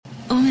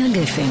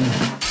גפן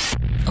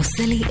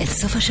עושה לי את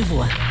סוף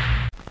השבוע.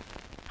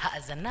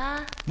 האזנה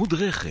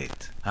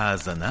מודרכת.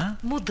 האזנה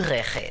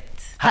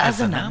מודרכת.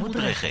 האזנה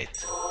מודרכת.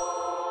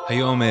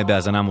 היום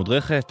בהאזנה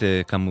מודרכת,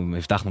 כמו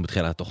הבטחנו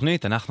בתחילת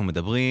התוכנית, אנחנו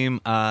מדברים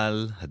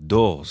על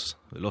הדורס,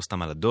 ולא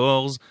סתם על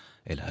הדורס,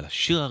 אלא על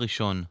השיר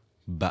הראשון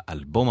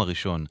באלבום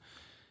הראשון,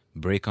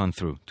 Break On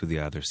Through to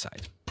the Other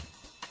Side.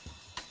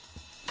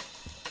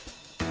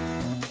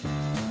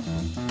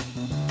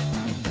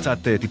 קצת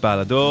טיפה על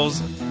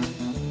הדורס.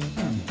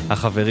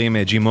 החברים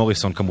ג'ים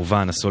מוריסון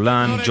כמובן,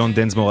 הסולן, ג'ון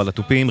דנסמור על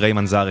התופים,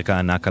 ריימן זארק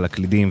הענק על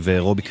הקלידים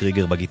ורובי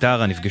קריגר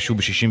בגיטרה, נפגשו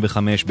ב-65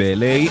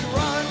 ב-LA.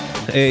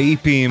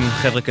 איפים,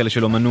 חבר'ה כאלה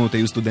של אומנות,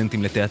 היו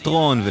סטודנטים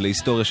לתיאטרון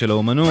ולהיסטוריה של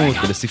האומנות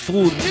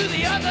ולספרות.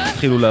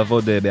 התחילו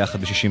לעבוד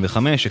ביחד ב-65,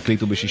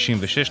 הקליטו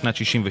ב-66, שנת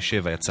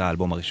 67 יצא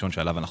האלבום הראשון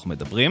שעליו אנחנו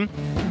מדברים.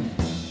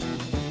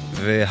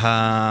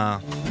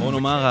 בוא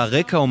נאמר,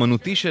 הרקע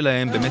האומנותי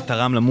שלהם באמת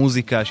תרם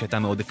למוזיקה שהייתה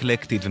מאוד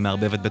אקלקטית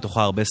ומערבבת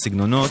בתוכה הרבה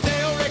סגנונות.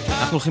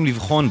 אנחנו הולכים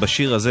לבחון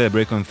בשיר הזה,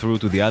 Break On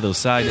Through to the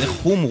Other Side, איך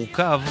הוא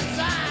מורכב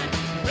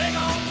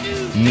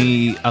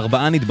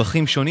מארבעה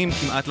נדבכים שונים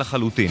כמעט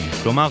לחלוטין.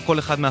 כלומר, כל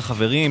אחד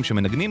מהחברים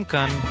שמנגנים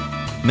כאן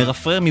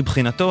מרפרר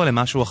מבחינתו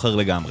למשהו אחר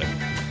לגמרי.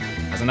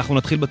 אז אנחנו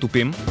נתחיל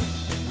בתופים.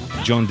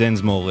 ג'ון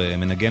דנסמור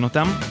מנגן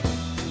אותם.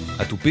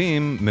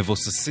 התופים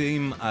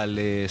מבוססים על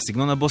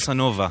סגנון הבוסה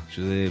נובה,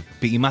 שזה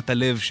פעימת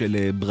הלב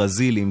של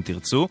ברזיל אם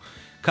תרצו.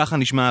 ככה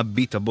נשמע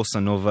ביט הבוסה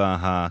נובה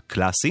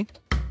הקלאסי.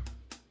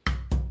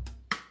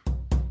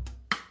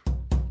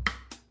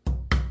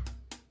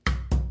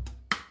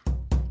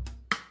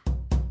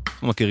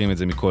 אנחנו מכירים את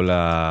זה מכל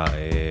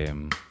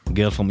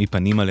הגרל פרום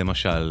איפנימה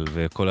למשל,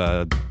 וכל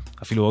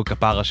אפילו עוד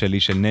כפרה שלי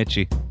של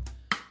נצ'י.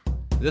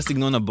 זה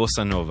סגנון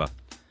הבוסה נובה.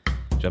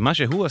 עכשיו מה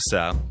שהוא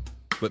עשה,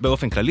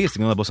 באופן כללי,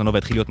 סגנון הבוסה נובה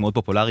התחיל להיות מאוד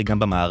פופולרי גם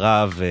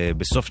במערב,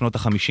 בסוף שנות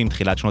ה-50,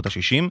 תחילת שנות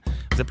ה-60,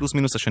 זה פלוס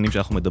מינוס השנים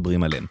שאנחנו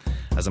מדברים עליהם.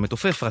 אז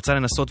המתופף רצה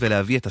לנסות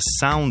ולהביא את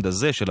הסאונד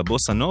הזה של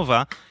הבוסה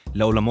נובה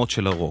לעולמות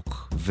של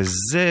הרוק.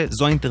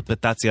 וזו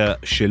האינטרפרטציה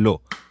שלו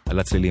על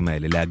הצלילים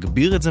האלה.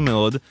 להגביר את זה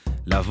מאוד,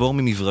 לעבור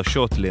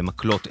ממברשות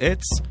למקלות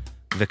עץ,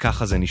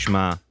 וככה זה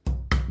נשמע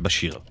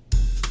בשיר.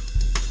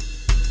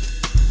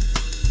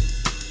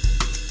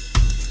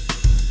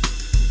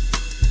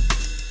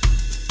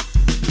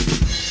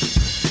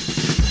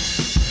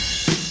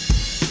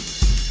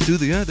 To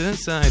the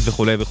other side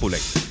וכולי וכולי.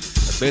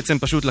 אז בעצם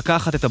פשוט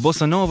לקחת את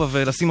הבוסה נובה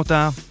ולשים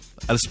אותה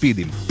על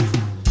ספידים.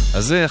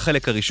 אז זה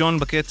החלק הראשון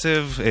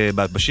בקצב,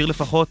 בשיר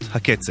לפחות,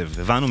 הקצב.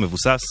 הבנו,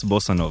 מבוסס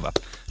בוסה נובה.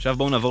 עכשיו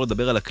בואו נעבור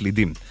לדבר על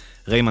הקלידים.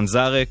 ריימן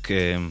זארק,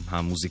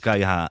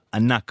 המוזיקאי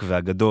הענק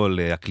והגדול,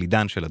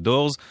 הקלידן של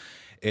הדורס,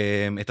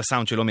 את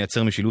הסאונד שלו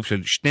מייצר משילוב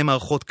של שתי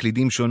מערכות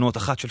קלידים שונות,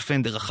 אחת של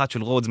פנדר, אחת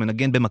של רודס,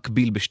 מנגן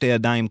במקביל בשתי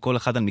ידיים, כל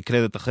אחד על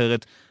מקלדת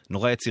אחרת,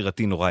 נורא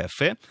יצירתי, נורא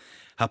יפה.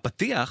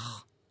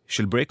 הפתיח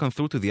של Break On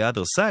Through to the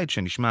Other Side,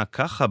 שנשמע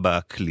ככה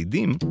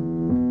בקלידים.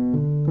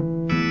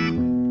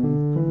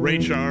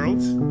 Ray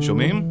Charles.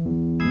 שומעים?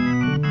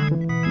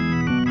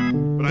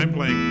 But I'm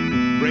playing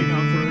Break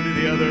On Through to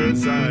the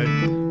Other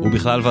Side. הוא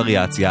בכלל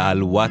וריאציה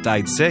על What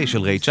I'd Say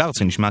של ריי צ'ארלס,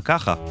 שנשמע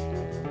ככה.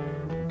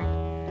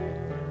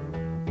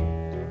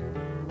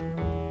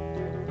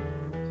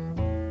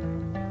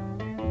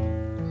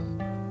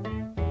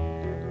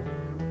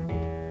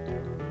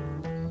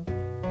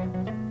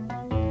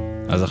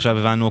 אז עכשיו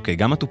הבנו, אוקיי,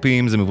 גם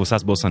התופים זה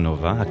מבוסס בוסה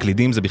נובה,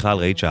 הקלידים זה בכלל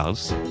ריי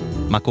צ'ארלס.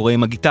 מה קורה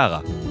עם הגיטרה?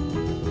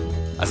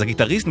 אז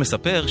הגיטריסט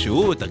מספר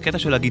שהוא, את הקטע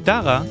של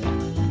הגיטרה,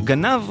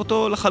 גנב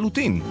אותו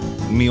לחלוטין.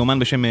 מאומן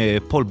בשם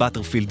פול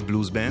בטרפילד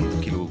בלוז בנד,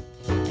 כאילו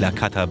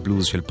להקת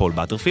הבלוז של פול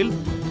בטרפילד,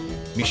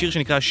 משיר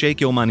שנקרא Shake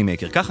Your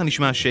Money Maker. ככה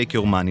נשמע Shake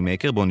Your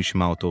Money Maker, בואו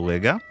נשמע אותו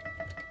רגע.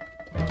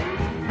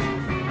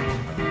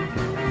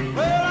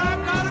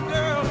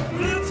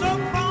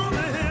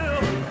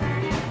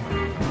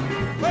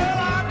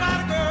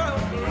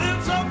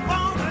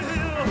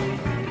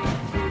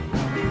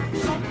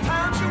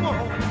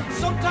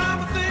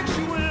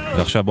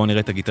 ועכשיו בואו נראה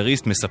את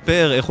הגיטריסט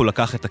מספר איך הוא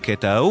לקח את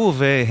הקטע ההוא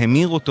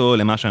והמיר אותו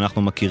למה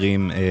שאנחנו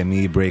מכירים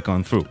מ-Break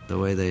On Through. The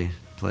way they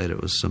played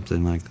it was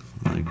something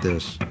like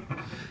this.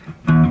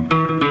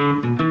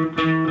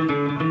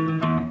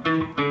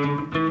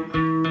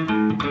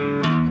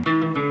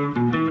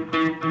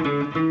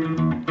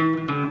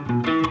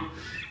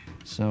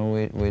 So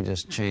we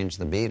just changed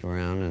the beat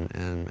around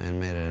and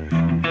made it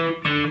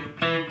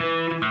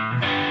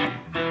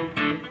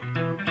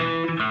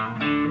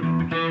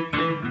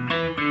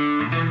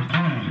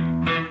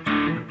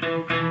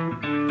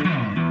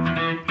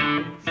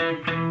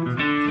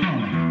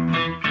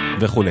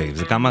וכולי.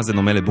 זה כמה זה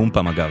נומה לבום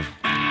פעם אגב.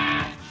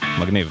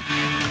 מגניב.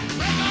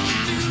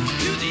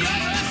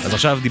 אז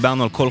עכשיו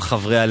דיברנו על כל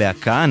חברי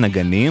הלהקה,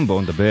 הנגנים,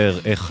 בואו נדבר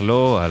איך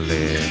לא, על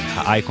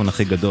האייקון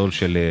הכי גדול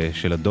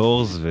של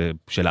הדורס,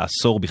 ושל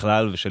העשור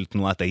בכלל, ושל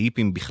תנועת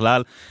ההיפים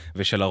בכלל,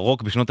 ושל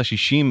הרוק בשנות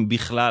ה-60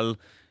 בכלל.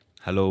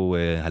 הלו,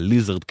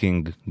 הליזרד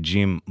קינג,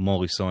 ג'ים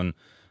מוריסון,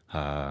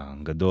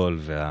 הגדול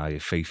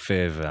והיפהפה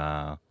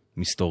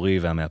והמסתורי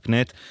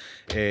והמאפנט.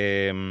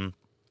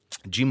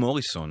 ג'ים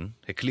מוריסון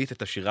הקליט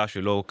את השירה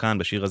שלו כאן,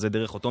 בשיר הזה,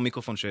 דרך אותו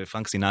מיקרופון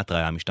שפרנק סינטרה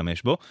היה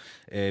משתמש בו,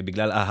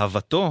 בגלל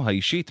אהבתו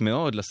האישית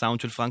מאוד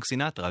לסאונד של פרנק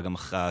סינטרה. גם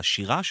אחרי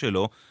השירה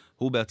שלו,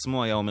 הוא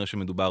בעצמו היה אומר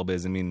שמדובר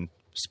באיזה מין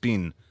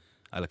ספין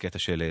על הקטע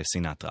של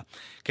סינטרה.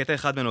 קטע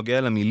אחד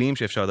בנוגע למילים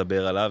שאפשר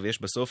לדבר עליו,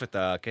 יש בסוף את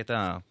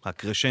הקטע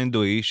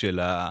הקרשנדואי של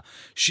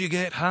She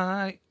get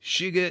high,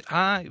 she get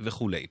high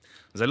וכולי.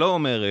 זה לא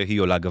אומר היא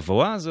עולה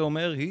גבוה, זה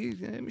אומר היא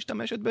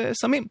משתמשת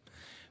בסמים.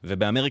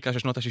 ובאמריקה של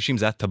שנות ה-60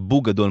 זה היה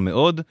טאבו גדול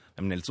מאוד,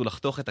 הם נאלצו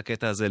לחתוך את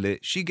הקטע הזה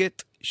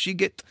ל-she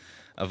get,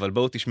 אבל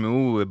בואו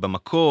תשמעו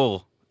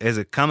במקור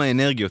כמה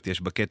אנרגיות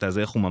יש בקטע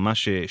הזה, איך הוא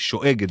ממש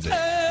שואג את זה.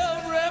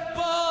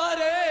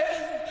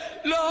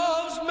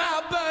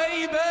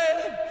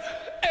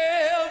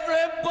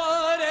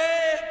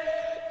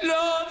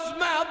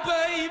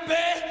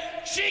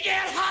 She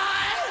get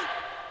high,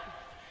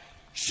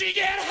 she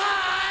get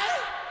high,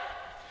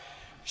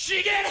 she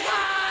get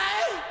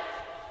high,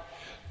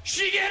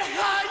 she get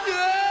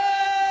higher.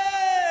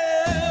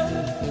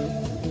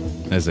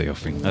 איזה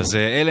יופי. אז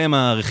אלה הם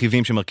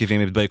הרכיבים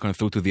שמרכיבים את Break On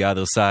Through to the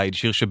Other Side,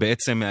 שיר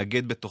שבעצם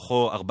מאגד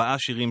בתוכו 4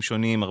 שירים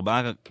שונים,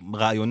 4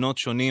 רעיונות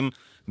שונים,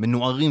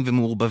 מנוערים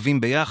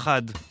ומעורבבים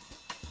ביחד.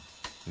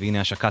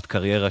 והנה השקת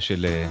קריירה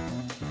של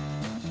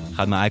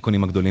אחד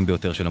מהאייקונים הגדולים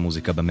ביותר של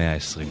המוזיקה במאה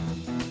ה-20.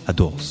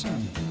 הדורס.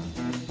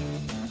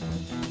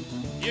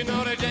 You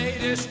know the day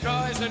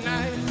destroys the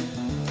night,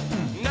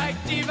 night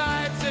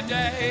divides the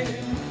day.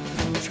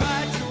 Try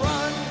to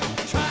run,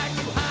 try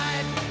to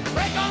hide,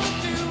 break on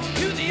through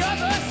to the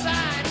other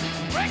side,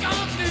 break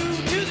on through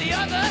to the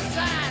other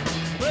side,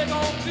 break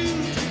on through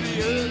to the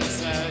other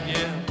side,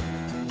 yeah.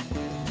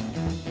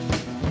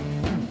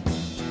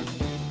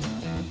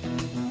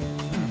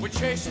 We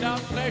chased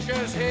our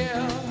pleasures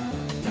here,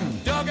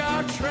 dug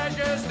our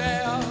treasures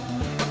there.